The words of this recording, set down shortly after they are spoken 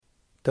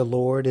The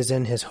Lord is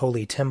in his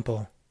holy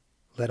temple.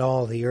 Let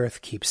all the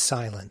earth keep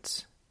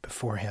silence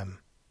before him.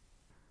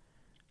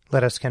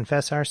 Let us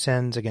confess our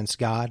sins against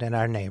God and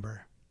our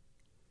neighbor.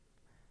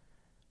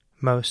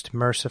 Most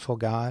merciful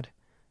God,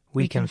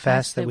 we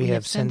confess that we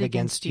have sinned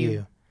against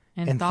you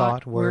in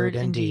thought, word,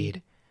 and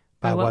deed,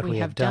 by what we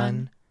have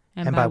done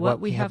and by what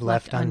we have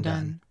left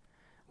undone.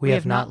 We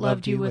have not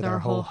loved you with our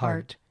whole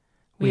heart.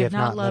 We have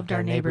not loved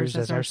our neighbors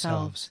as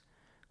ourselves.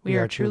 We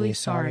are truly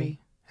sorry,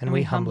 and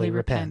we humbly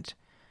repent.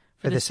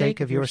 For the sake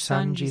of your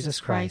Son,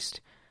 Jesus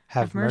Christ,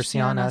 have mercy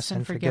on us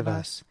and forgive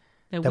us,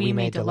 that we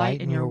may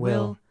delight in your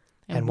will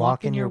and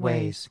walk in your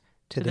ways,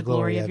 to the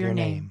glory of your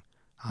name.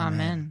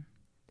 Amen.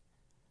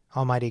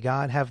 Almighty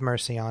God, have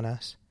mercy on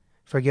us.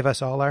 Forgive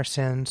us all our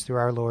sins through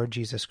our Lord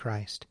Jesus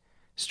Christ.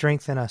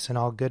 Strengthen us in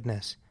all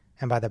goodness,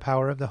 and by the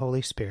power of the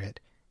Holy Spirit,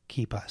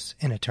 keep us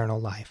in eternal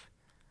life.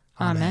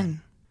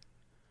 Amen.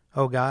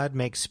 O God,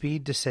 make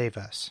speed to save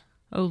us.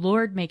 O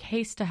Lord, make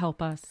haste to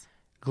help us.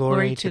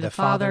 Glory to the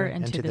Father,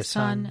 and to the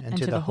Son, and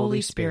to the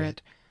Holy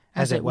Spirit,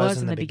 as it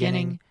was in the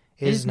beginning,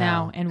 is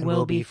now, and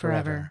will be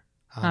forever.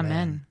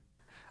 Amen.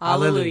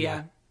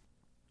 Alleluia.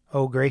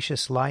 O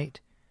gracious light,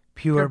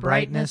 pure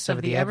brightness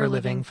of the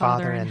ever-living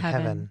Father in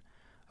heaven,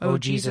 O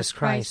Jesus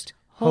Christ,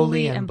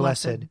 holy and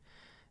blessed,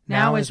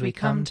 now as we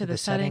come to the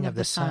setting of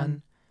the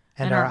sun,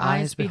 and our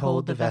eyes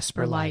behold the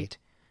vesper light,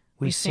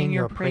 we sing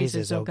your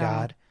praises, O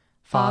God,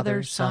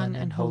 Father, Son,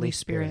 and Holy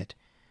Spirit.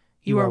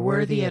 You are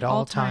worthy at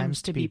all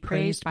times to be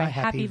praised by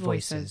happy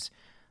voices,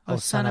 O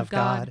Son of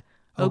God,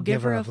 O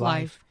Giver of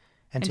life,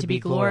 and to be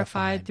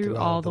glorified through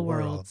all the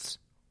worlds.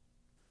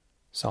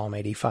 Psalm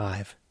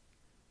 85.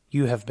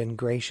 You have been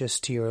gracious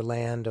to your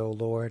land, O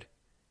Lord.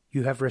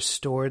 You have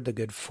restored the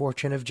good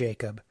fortune of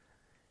Jacob.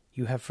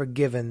 You have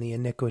forgiven the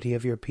iniquity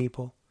of your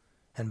people,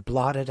 and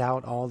blotted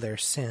out all their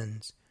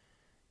sins.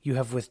 You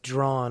have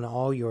withdrawn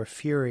all your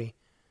fury,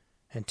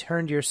 and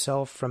turned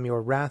yourself from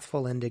your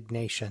wrathful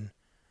indignation.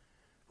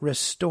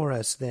 Restore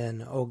us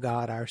then, O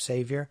God our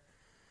Savior.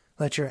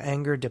 Let your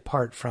anger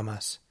depart from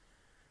us.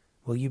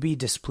 Will you be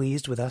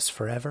displeased with us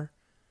forever?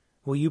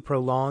 Will you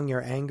prolong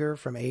your anger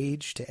from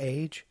age to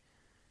age?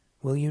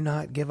 Will you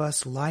not give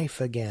us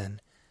life again,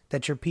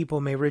 that your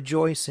people may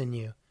rejoice in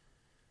you?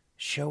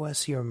 Show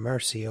us your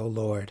mercy, O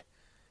Lord,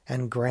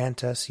 and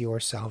grant us your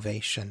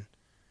salvation.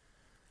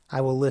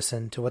 I will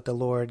listen to what the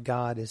Lord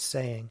God is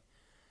saying,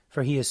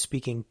 for he is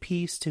speaking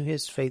peace to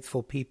his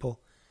faithful people,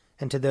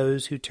 and to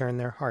those who turn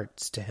their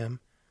hearts to him.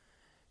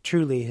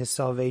 Truly his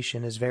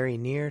salvation is very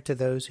near to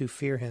those who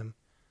fear him,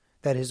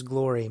 that his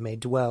glory may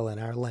dwell in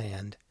our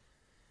land.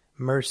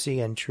 Mercy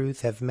and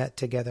truth have met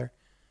together,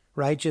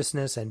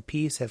 righteousness and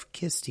peace have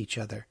kissed each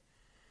other.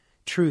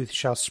 Truth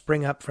shall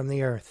spring up from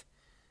the earth,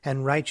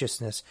 and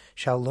righteousness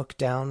shall look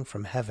down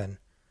from heaven.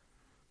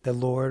 The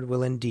Lord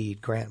will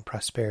indeed grant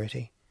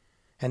prosperity,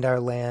 and our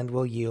land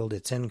will yield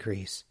its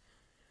increase.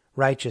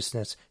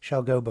 Righteousness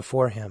shall go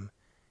before him,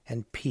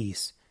 and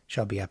peace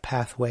shall be a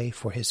pathway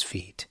for his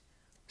feet.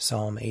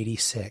 Psalm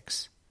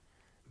 86.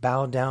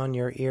 Bow down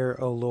your ear,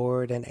 O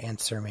Lord, and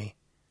answer me,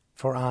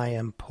 for I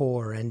am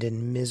poor and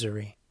in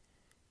misery.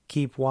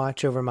 Keep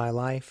watch over my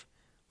life,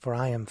 for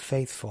I am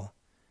faithful.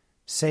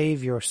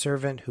 Save your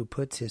servant who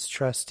puts his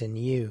trust in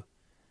you.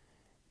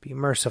 Be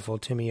merciful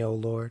to me, O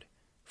Lord,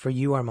 for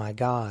you are my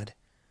God.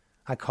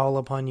 I call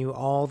upon you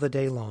all the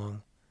day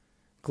long.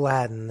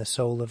 Gladden the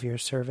soul of your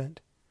servant,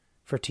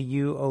 for to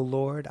you, O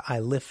Lord, I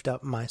lift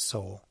up my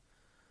soul.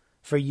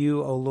 For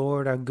you, O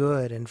Lord, are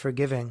good and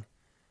forgiving,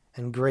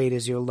 and great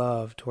is your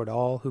love toward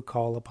all who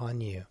call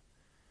upon you.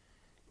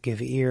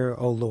 Give ear,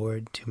 O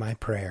Lord, to my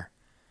prayer,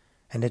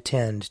 and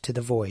attend to the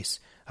voice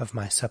of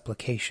my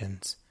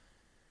supplications.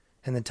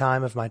 In the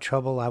time of my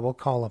trouble I will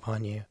call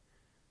upon you,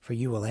 for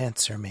you will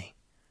answer me.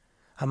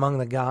 Among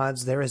the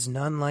gods there is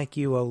none like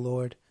you, O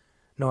Lord,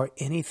 nor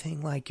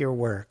anything like your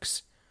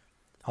works.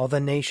 All the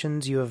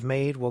nations you have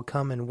made will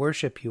come and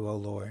worship you, O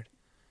Lord,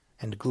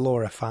 and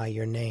glorify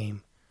your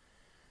name.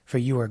 For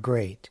you are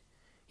great,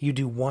 you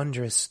do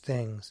wondrous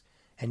things,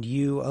 and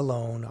you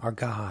alone are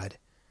God.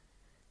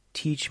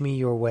 Teach me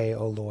your way,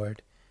 O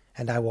Lord,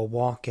 and I will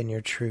walk in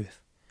your truth.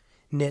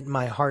 Knit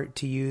my heart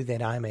to you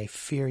that I may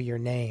fear your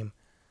name.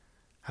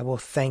 I will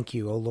thank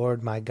you, O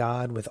Lord my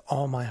God, with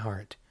all my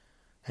heart,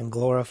 and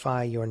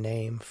glorify your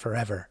name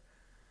forever.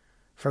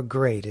 For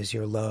great is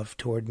your love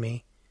toward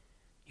me.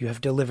 You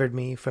have delivered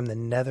me from the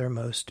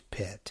nethermost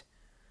pit.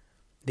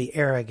 The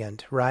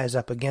arrogant rise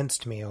up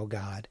against me, O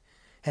God,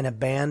 and a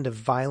band of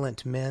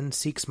violent men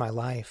seeks my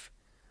life.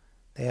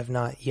 They have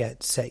not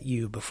yet set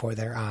you before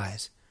their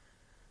eyes.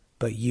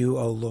 But you,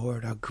 O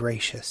Lord, are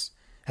gracious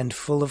and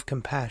full of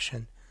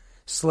compassion,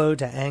 slow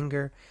to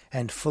anger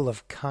and full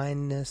of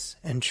kindness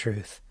and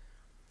truth.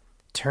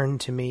 Turn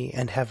to me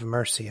and have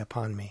mercy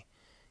upon me.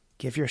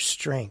 Give your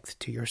strength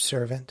to your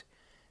servant,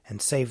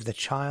 and save the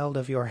child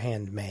of your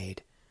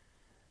handmaid.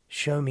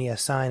 Show me a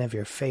sign of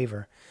your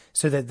favor,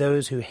 so that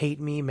those who hate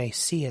me may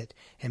see it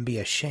and be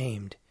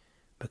ashamed,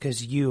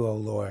 because you, O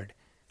Lord,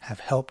 have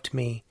helped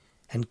me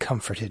and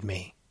comforted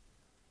me.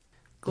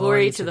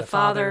 Glory to the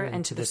Father,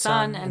 and to the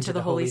Son, and to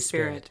the Holy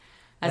Spirit,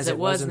 as it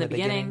was in the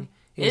beginning,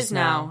 is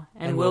now,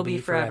 and will be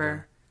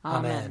forever.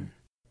 Amen.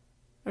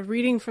 A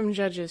reading from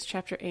Judges,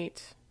 chapter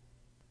 8.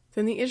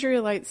 Then the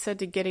Israelites said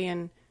to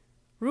Gideon,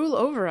 "Rule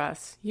over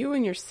us, you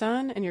and your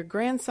son and your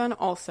grandson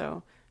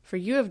also, for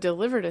you have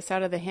delivered us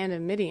out of the hand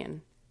of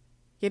Midian."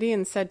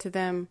 Gideon said to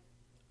them,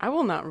 "I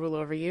will not rule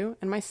over you,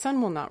 and my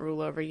son will not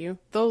rule over you.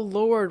 The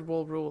Lord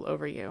will rule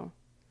over you."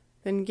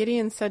 Then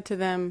Gideon said to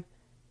them,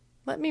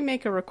 "Let me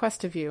make a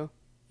request of you.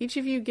 Each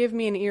of you give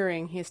me an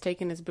earring he has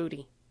taken as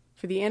booty."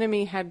 For the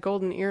enemy had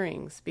golden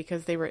earrings,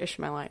 because they were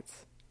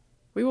Ishmaelites.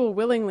 "We will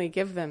willingly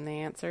give them," they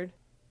answered.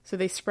 So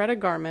they spread a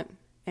garment,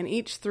 and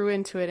each threw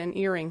into it an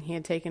earring he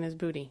had taken as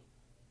booty.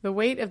 The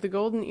weight of the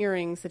golden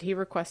earrings that he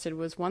requested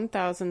was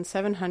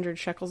 1,700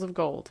 shekels of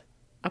gold,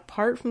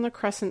 apart from the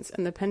crescents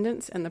and the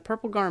pendants and the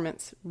purple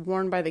garments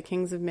worn by the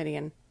kings of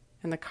Midian,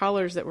 and the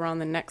collars that were on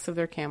the necks of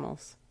their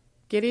camels.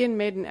 Gideon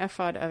made an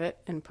ephod of it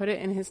and put it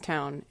in his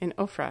town, in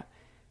Ophrah,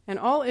 and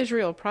all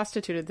Israel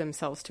prostituted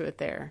themselves to it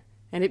there,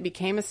 and it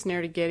became a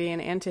snare to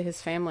Gideon and to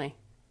his family.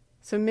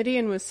 So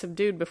Midian was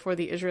subdued before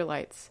the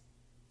Israelites,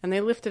 and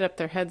they lifted up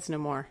their heads no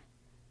more.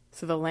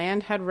 So the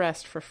land had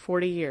rest for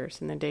 40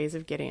 years in the days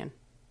of Gideon.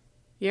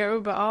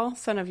 Jerubbaal,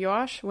 son of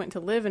Joash, went to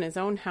live in his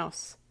own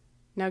house.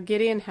 Now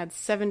Gideon had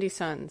 70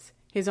 sons,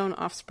 his own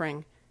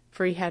offspring,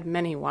 for he had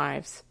many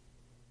wives.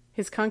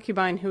 His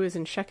concubine who was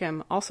in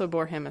Shechem also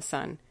bore him a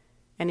son,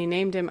 and he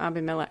named him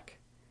Abimelech.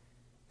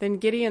 Then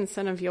Gideon,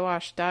 son of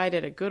Joash, died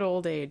at a good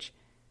old age,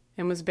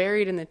 and was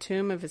buried in the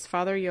tomb of his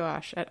father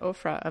Joash at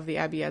Ophrah of the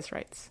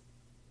Abiezrites.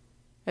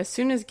 As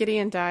soon as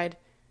Gideon died,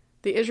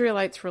 the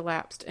Israelites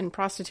relapsed and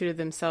prostituted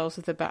themselves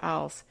with the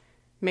Baals,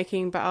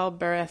 making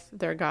Baal-berith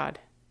their god.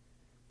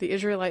 The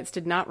Israelites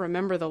did not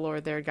remember the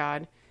Lord their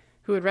God,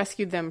 who had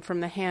rescued them from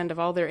the hand of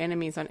all their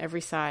enemies on every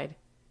side,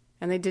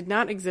 and they did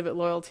not exhibit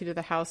loyalty to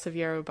the house of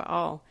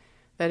Jerubbaal,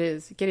 that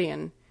is,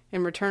 Gideon,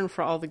 in return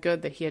for all the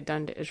good that he had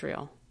done to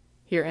Israel.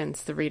 Here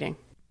ends the reading.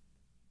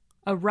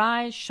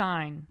 Arise,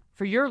 shine,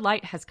 for your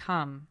light has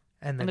come,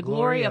 and the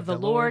glory of the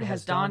Lord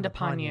has dawned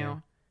upon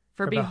you.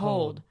 For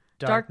behold,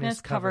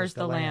 darkness covers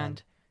the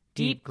land,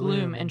 deep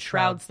gloom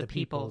enshrouds the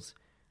peoples.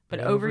 But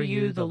over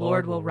you the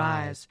Lord will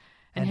rise,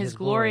 and his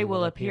glory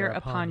will appear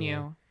upon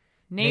you.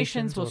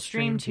 Nations will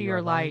stream to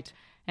your light,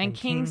 and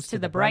kings to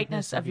the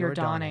brightness of your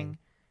dawning.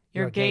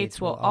 Your gates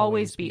will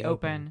always be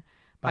open.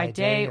 By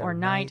day or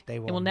night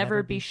it will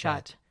never be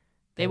shut.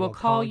 They will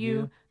call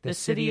you the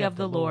city of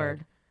the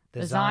Lord,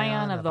 the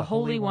Zion of the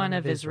Holy One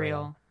of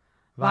Israel.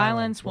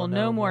 Violence will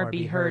no more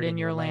be heard in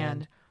your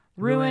land,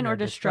 ruin or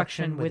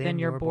destruction within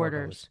your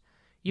borders.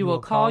 You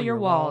will call your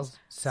walls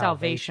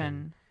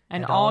salvation,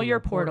 and all your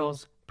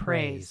portals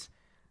praise.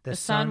 The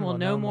sun will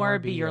no more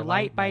be your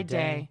light by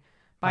day.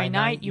 By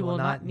night you will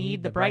not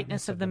need the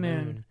brightness of the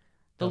moon.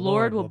 The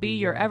Lord will be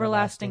your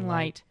everlasting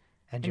light,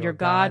 and your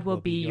God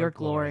will be your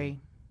glory.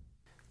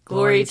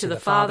 Glory to the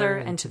Father,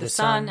 and to the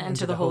Son, and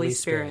to the Holy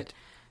Spirit,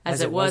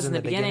 as it was in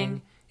the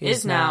beginning,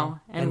 is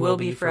now, and will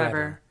be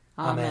forever.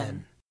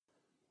 Amen.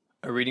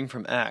 A reading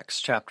from Acts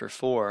chapter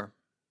 4.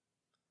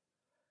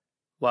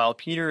 While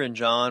Peter and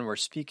John were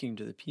speaking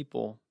to the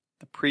people,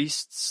 the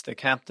priests, the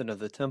captain of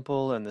the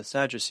temple, and the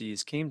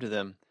Sadducees came to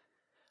them,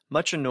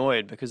 much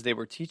annoyed because they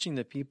were teaching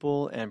the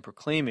people and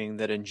proclaiming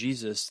that in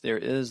Jesus there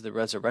is the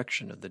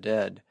resurrection of the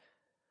dead.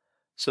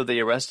 So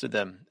they arrested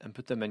them and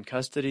put them in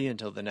custody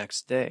until the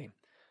next day,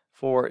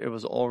 for it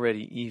was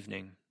already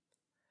evening.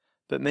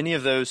 But many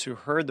of those who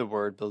heard the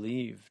word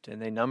believed,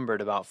 and they numbered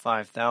about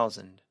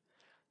 5,000.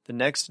 The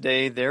next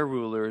day their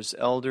rulers,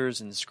 elders,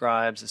 and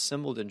scribes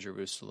assembled in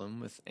Jerusalem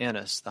with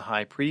Annas the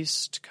high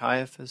priest,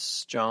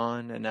 Caiaphas,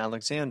 John, and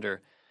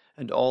Alexander,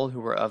 and all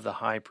who were of the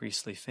high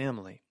priestly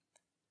family.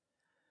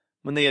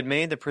 When they had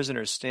made the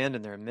prisoners stand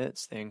in their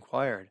midst, they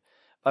inquired,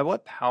 "By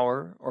what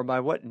power or by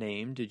what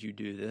name did you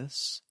do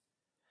this?"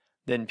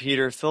 Then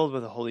Peter, filled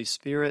with the Holy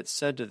Spirit,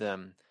 said to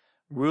them,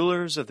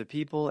 "Rulers of the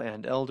people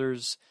and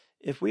elders,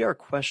 if we are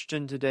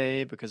questioned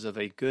today because of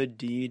a good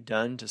deed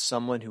done to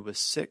someone who was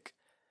sick,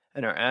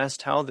 and are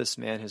asked how this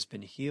man has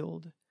been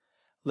healed,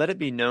 let it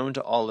be known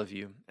to all of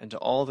you and to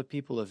all the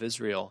people of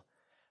Israel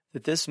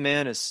that this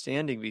man is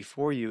standing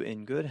before you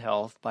in good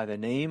health by the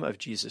name of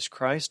Jesus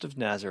Christ of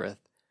Nazareth,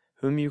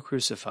 whom you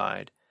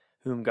crucified,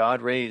 whom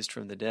God raised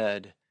from the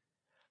dead.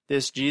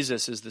 This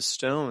Jesus is the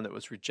stone that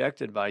was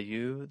rejected by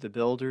you, the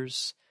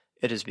builders.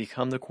 It has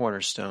become the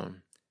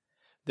cornerstone.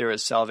 There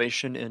is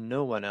salvation in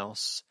no one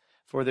else,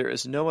 for there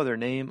is no other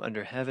name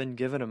under heaven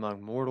given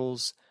among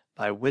mortals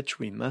by which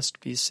we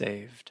must be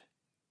saved."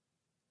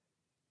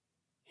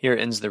 Here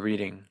ends the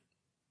reading.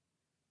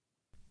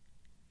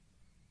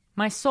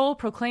 My soul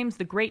proclaims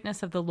the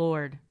greatness of the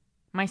Lord.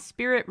 My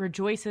spirit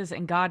rejoices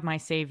in God my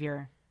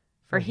Savior,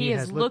 for he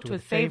has looked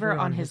with favor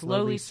on his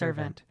lowly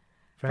servant.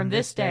 From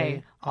this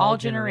day all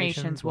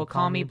generations will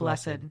call me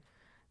blessed.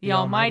 The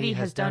Almighty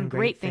has done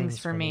great things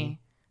for me,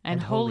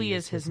 and holy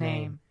is his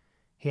name.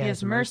 He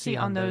has mercy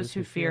on those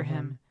who fear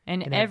him,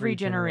 in every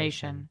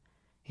generation.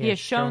 He has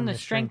shown the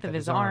strength of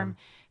his arm.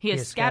 He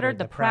has scattered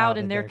the proud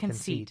in their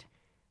conceit.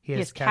 He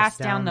has cast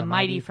down the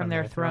mighty from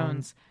their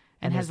thrones,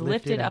 and has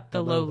lifted up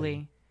the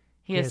lowly.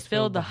 He has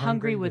filled the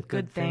hungry with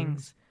good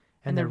things,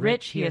 and the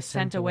rich he has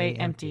sent away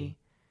empty.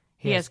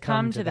 He has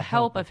come to the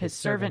help of his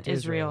servant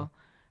Israel,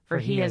 for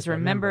he has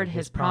remembered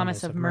his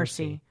promise of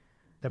mercy,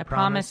 the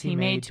promise he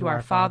made to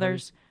our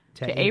fathers,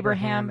 to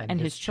Abraham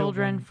and his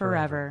children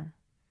forever.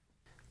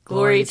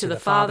 Glory to the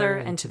Father,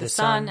 and to the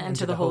Son, and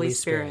to the Holy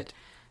Spirit,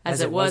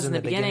 as it was in the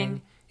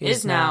beginning,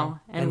 is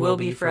now, and will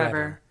be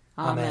forever.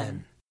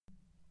 Amen.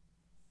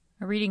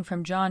 A reading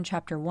from John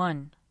chapter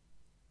 1.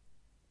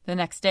 The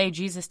next day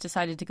Jesus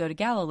decided to go to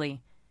Galilee.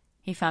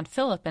 He found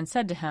Philip and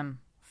said to him,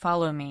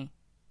 "Follow me."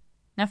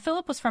 Now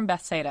Philip was from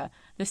Bethsaida,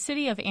 the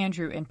city of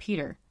Andrew and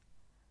Peter.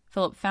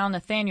 Philip found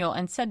Nathanael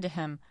and said to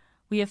him,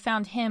 "We have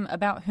found him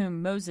about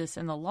whom Moses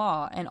and the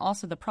law and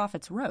also the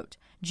prophets wrote,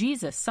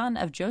 Jesus, son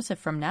of Joseph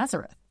from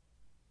Nazareth."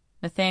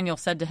 Nathanael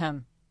said to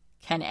him,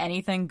 "Can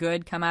anything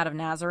good come out of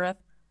Nazareth?"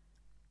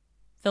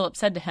 Philip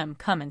said to him,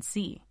 "Come and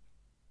see."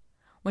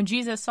 When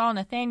Jesus saw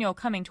Nathanael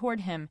coming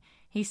toward him,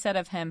 he said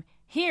of him,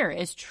 "Here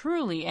is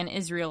truly an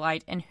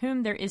Israelite in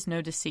whom there is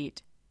no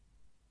deceit."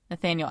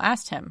 Nathanael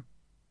asked him,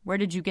 "Where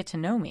did you get to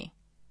know me?"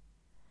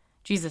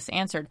 Jesus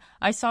answered,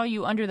 "I saw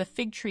you under the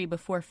fig tree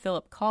before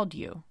Philip called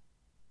you."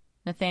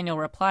 Nathanael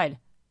replied,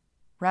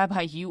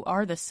 "Rabbi, you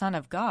are the Son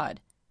of God.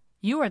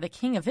 You are the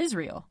King of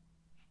Israel."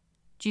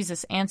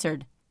 Jesus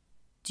answered,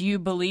 "Do you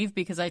believe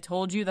because I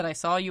told you that I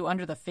saw you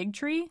under the fig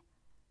tree?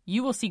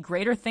 You will see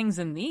greater things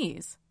than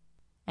these."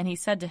 And he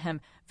said to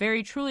him,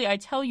 "Very truly I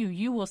tell you,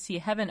 you will see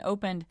heaven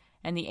opened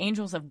and the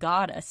angels of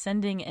God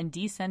ascending and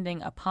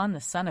descending upon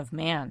the Son of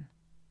Man."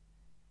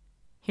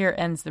 Here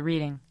ends the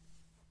reading.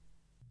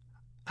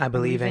 I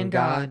believe in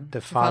God,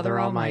 the Father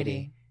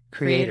Almighty,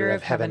 creator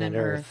of heaven and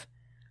earth.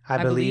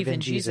 I believe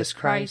in Jesus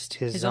Christ,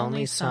 his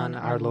only Son,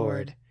 our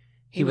Lord.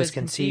 He was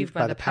conceived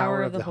by the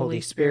power of the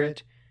Holy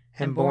Spirit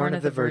and born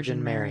of the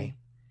Virgin Mary.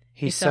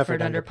 He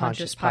suffered under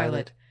Pontius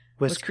Pilate,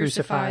 was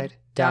crucified,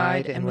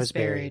 died, and was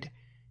buried.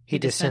 He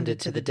descended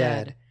to the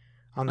dead.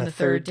 On the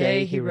third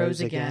day he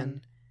rose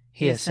again.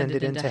 He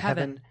ascended into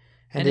heaven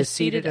and is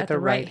seated at the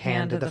right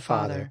hand of the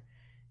Father.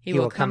 He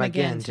will come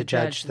again to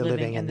judge the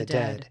living and the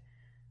dead.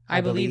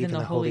 I believe in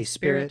the Holy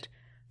Spirit,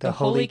 the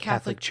Holy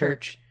Catholic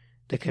Church,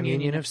 the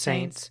communion of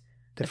saints,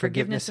 the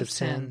forgiveness of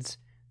sins,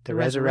 the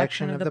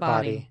resurrection of the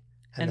body,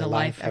 and the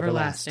life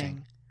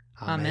everlasting.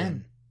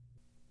 Amen.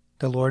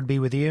 The Lord be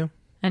with you.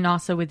 And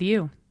also with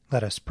you.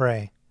 Let us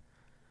pray.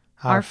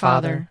 Our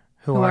Father,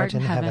 who art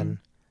in heaven,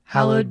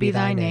 hallowed be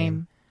thy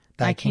name.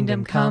 Thy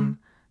kingdom come,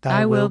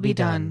 thy will be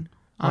done,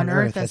 on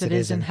earth as it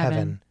is in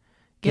heaven.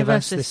 Give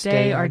us this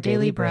day our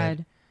daily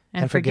bread,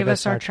 and forgive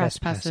us our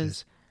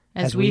trespasses,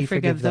 as we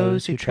forgive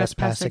those who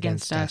trespass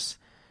against us.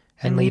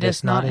 And lead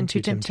us not into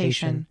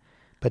temptation,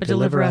 but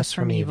deliver us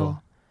from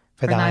evil.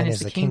 For thine is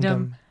the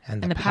kingdom,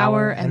 and the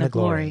power, and the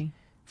glory,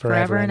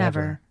 forever and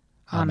ever.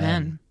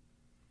 Amen.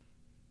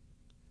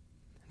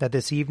 That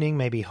this evening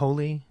may be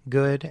holy,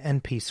 good,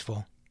 and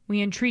peaceful.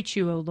 We entreat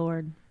you, O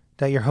Lord.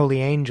 That your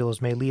holy angels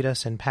may lead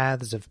us in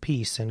paths of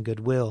peace and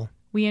goodwill.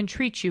 We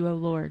entreat you, O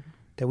Lord.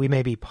 That we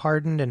may be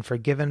pardoned and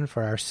forgiven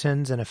for our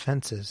sins and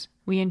offenses.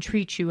 We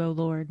entreat you, O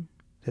Lord.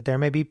 That there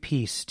may be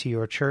peace to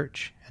your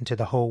church and to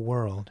the whole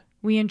world.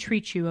 We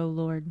entreat you, O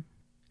Lord.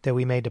 That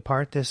we may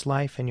depart this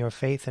life in your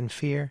faith and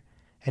fear,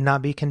 and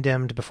not be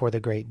condemned before the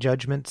great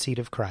judgment seat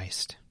of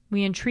Christ.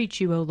 We entreat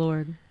you, O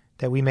Lord.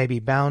 That we may be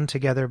bound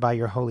together by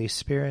your Holy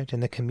Spirit in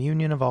the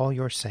communion of all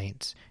your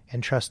saints,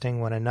 entrusting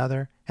one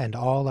another and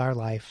all our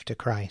life to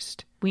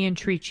Christ. We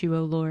entreat you,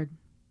 O Lord.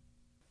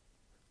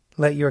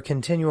 Let your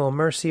continual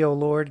mercy, O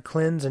Lord,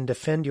 cleanse and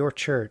defend your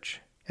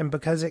church, and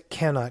because it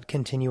cannot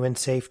continue in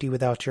safety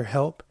without your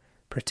help,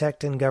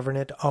 protect and govern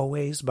it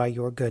always by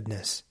your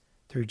goodness.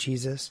 Through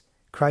Jesus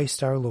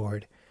Christ our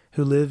Lord,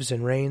 who lives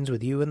and reigns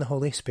with you in the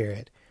Holy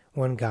Spirit,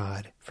 one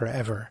God,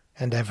 forever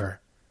and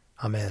ever.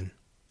 Amen.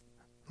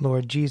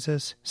 Lord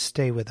Jesus,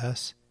 stay with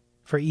us,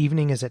 for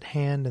evening is at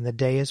hand and the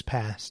day is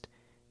past.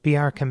 Be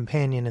our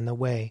companion in the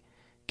way,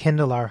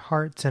 kindle our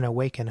hearts and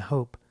awaken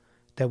hope,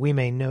 that we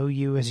may know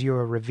you as you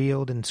are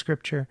revealed in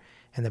Scripture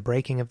and the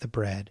breaking of the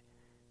bread.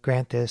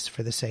 Grant this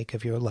for the sake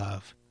of your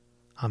love.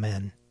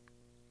 Amen.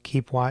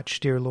 Keep watch,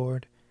 dear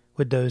Lord,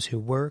 with those who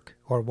work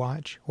or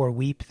watch or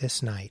weep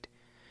this night,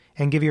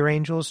 and give your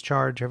angels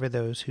charge over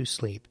those who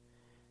sleep.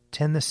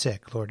 Tend the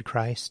sick, Lord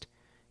Christ.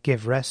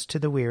 Give rest to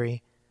the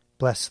weary.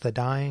 Bless the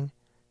dying.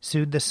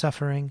 Soothe the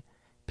suffering.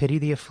 Pity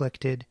the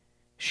afflicted.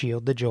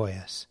 Shield the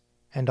joyous.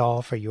 And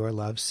all for your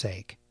love's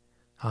sake.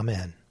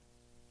 Amen.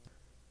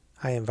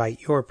 I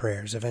invite your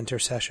prayers of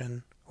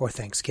intercession or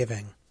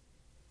thanksgiving.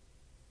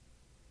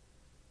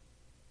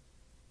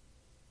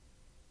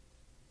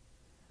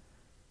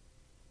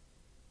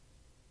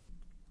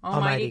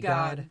 Almighty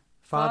God,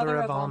 Father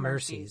of all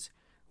mercies,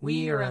 we,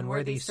 your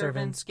unworthy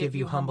servants, give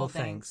you humble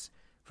thanks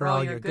for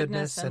all your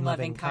goodness and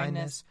loving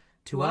kindness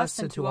to us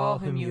and to all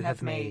whom you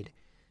have made.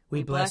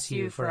 We bless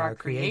you for our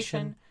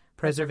creation,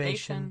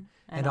 preservation,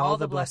 and all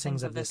the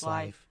blessings of this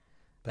life.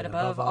 but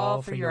above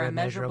all for your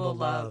immeasurable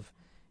love,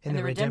 in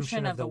the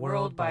redemption of the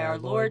world by our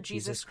Lord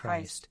Jesus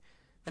Christ,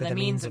 for the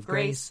means of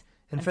grace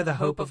and for the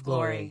hope of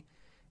glory.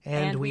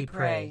 And we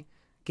pray,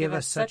 give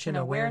us such an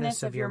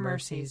awareness of your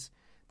mercies,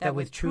 that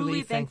with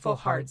truly thankful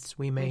hearts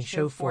we may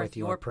show forth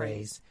your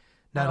praise,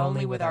 not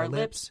only with our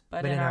lips,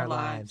 but in our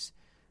lives,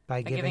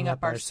 by giving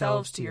up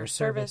ourselves to your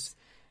service,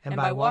 and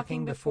by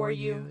walking before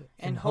you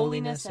in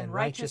holiness and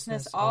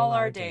righteousness all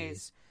our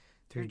days,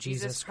 through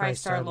Jesus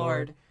Christ our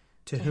Lord,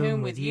 to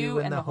whom with you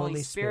and the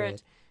Holy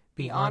Spirit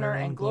be honor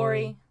and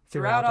glory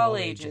throughout all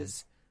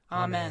ages.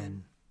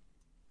 Amen.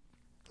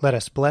 Let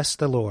us bless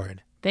the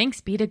Lord. Thanks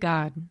be to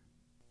God.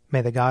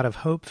 May the God of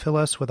hope fill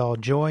us with all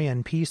joy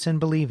and peace in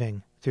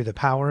believing, through the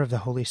power of the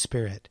Holy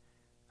Spirit.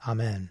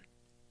 Amen.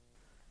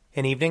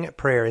 An Evening at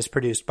Prayer is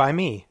produced by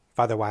me,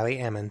 Father Wiley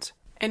Ammons.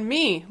 And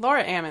me,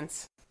 Laura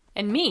Ammons.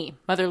 And me,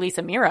 Mother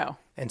Lisa Miro.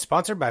 And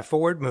sponsored by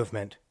Forward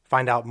Movement.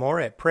 Find out more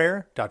at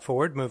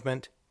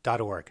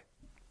prayer.forwardmovement.org.